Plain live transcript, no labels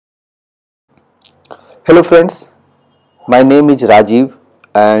Hello friends, my name is Rajiv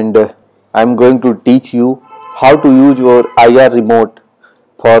and I'm going to teach you how to use your IR remote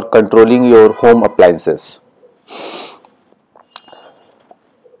for controlling your home appliances.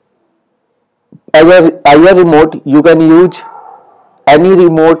 As a IR remote, you can use any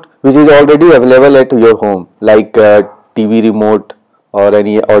remote which is already available at your home like TV remote or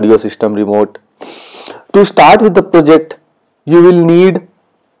any audio system remote. To start with the project, you will need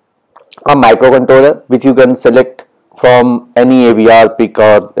a microcontroller which you can select from any AVR pick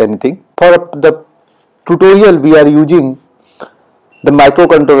or anything. For the tutorial we are using the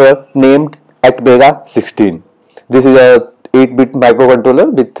microcontroller named at 16. This is a 8-bit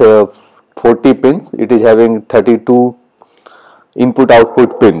microcontroller with 40 pins. It is having 32 input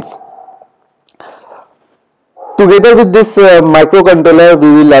output pins. Together with this microcontroller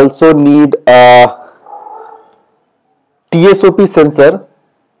we will also need a TSOP sensor.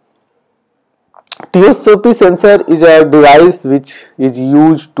 TSOP sensor is a device which is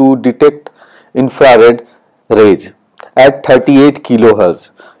used to detect infrared rays at 38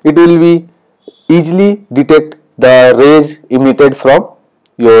 kHz. It will be easily detect the rays emitted from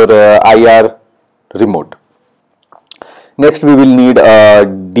your IR remote. Next we will need a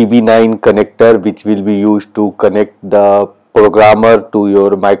DB9 connector which will be used to connect the programmer to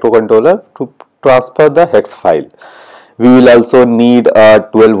your microcontroller to transfer the hex file. We will also need a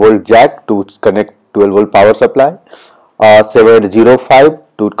 12 volt jack to connect 12 volt power supply, a 705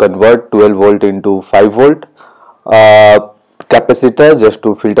 to convert 12 volt into 5 volt, a capacitor just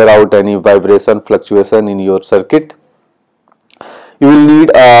to filter out any vibration fluctuation in your circuit. You will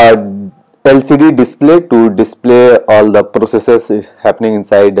need a LCD display to display all the processes happening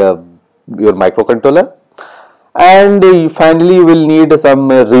inside your microcontroller, and finally you will need some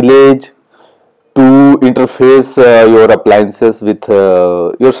relays to interface your appliances with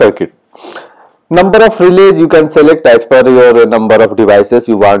your circuit. Number of relays you can select as per your number of devices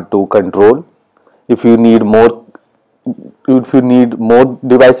you want to control. If you need more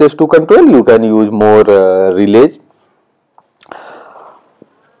devices to control, you can use more relays.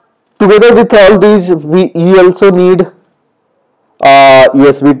 Together with all these, you also need a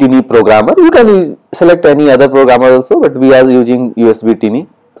USB Tiny programmer. You can select any other programmer also, but we are using USB Tiny.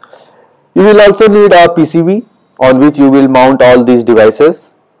 You will also need a PCB on which you will mount all these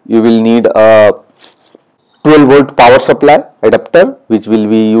devices. You will need a 12 volt power supply adapter which will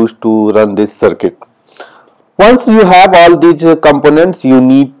be used to run this circuit. Once you have all these components, you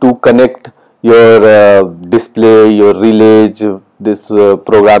need to connect your display, your relays, this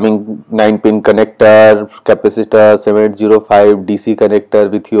programming 9-pin connector, capacitor, 705 DC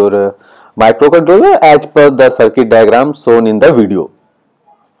connector with your microcontroller as per the circuit diagram shown in the video.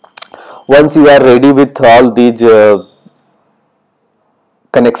 Once you are ready with all these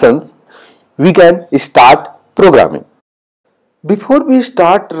connections, we can start programming. Before we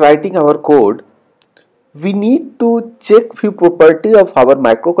start writing our code, we need to check few property of our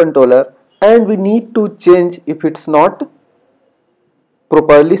microcontroller and we need to change if it's not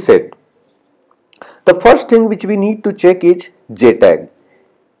properly set. The first thing which we need to check is JTAG.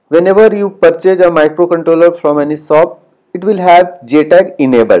 Whenever you purchase a microcontroller from any shop, it will have JTAG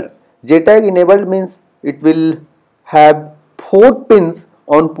enabled. JTAG enabled means it will have 4 pins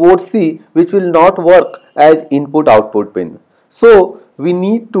on port C which will not work as input output pin. So we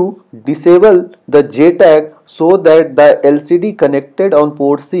need to disable the JTAG so that the LCD connected on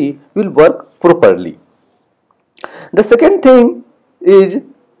port C will work properly. The second thing is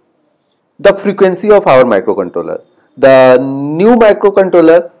the frequency of our microcontroller. The new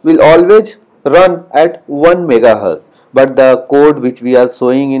microcontroller will always run at 1 MHz, but the code which we are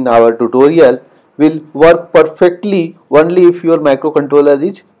showing in our tutorial will work perfectly only if your microcontroller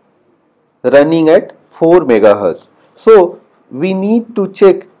is running at 4 MHz. So we need to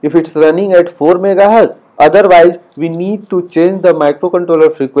check if it's running at 4 MHz, otherwise we need to change the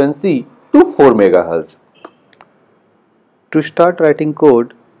microcontroller frequency to 4 MHz. To start writing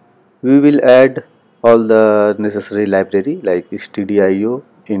code, we will add all the necessary library like stdio,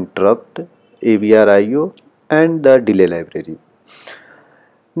 interrupt, avr.io and the delay library.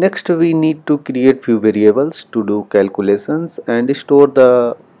 Next we need to create few variables to do calculations and store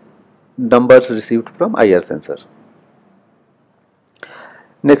the numbers received from IR sensor.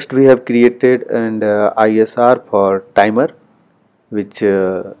 Next we have created an ISR for timer which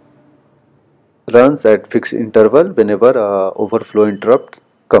runs at fixed interval whenever overflow interrupt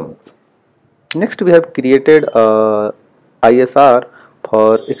comes. Next we have created a ISR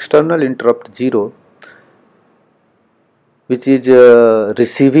for external interrupt 0 which is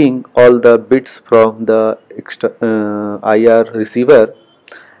receiving all the bits from the IR receiver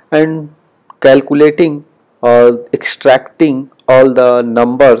and calculating or extracting all the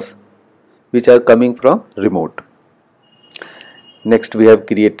numbers which are coming from remote. Next, we have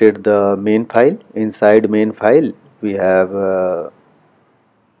created the main file. Inside main file we have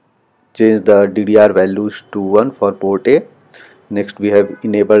changed the DDR values to 1 for port A. Next, we have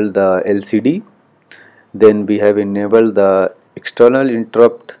enabled the LCD. Then we have enabled the external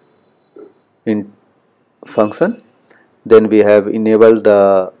interrupt in function. Then we have enabled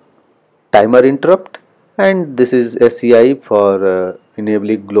the timer interrupt, and this is SCI for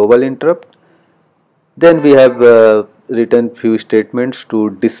enabling global interrupt. Then we have written few statements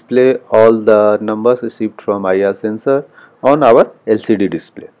to display all the numbers received from IR sensor on our LCD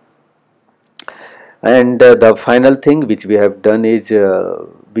display. And the final thing which we have done is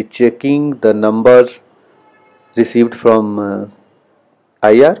be checking the numbers received from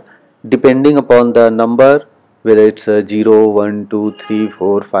IR. Depending upon the number, whether it's 0, 1, 2, 3,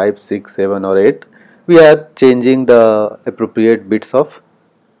 4, 5, 6, 7 or 8, we are changing the appropriate bits of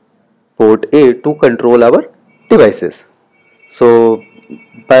port A to control our devices. So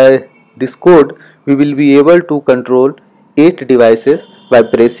by this code we will be able to control 8 devices by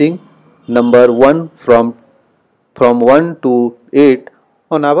pressing number 1 from 1 to 8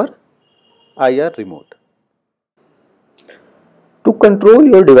 on our IR remote. To control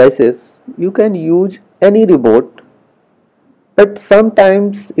your devices, you can use any remote, but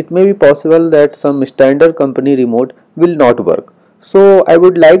sometimes it may be possible that some standard company remote will not work. So I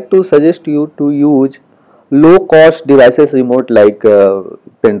would like to suggest you to use low cost devices remote like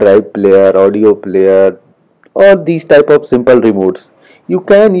pen drive player, audio player, or these type of simple remotes. You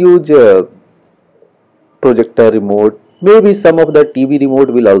can use projector remote, maybe some of the TV remote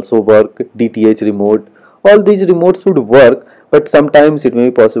will also work, DTH remote. All these remotes should work, but sometimes it may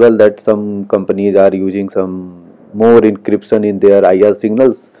be possible that some companies are using some more encryption in their IR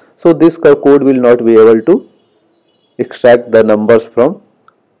signals, so this code will not be able to extract the numbers from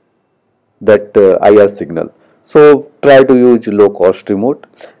that IR signal. So try to use low cost remote,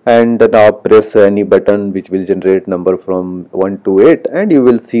 and now press any button which will generate number from 1 to 8, and you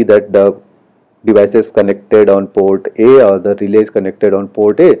will see that the devices connected on port A or the relays connected on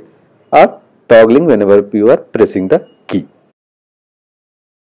port A are toggling whenever you are pressing the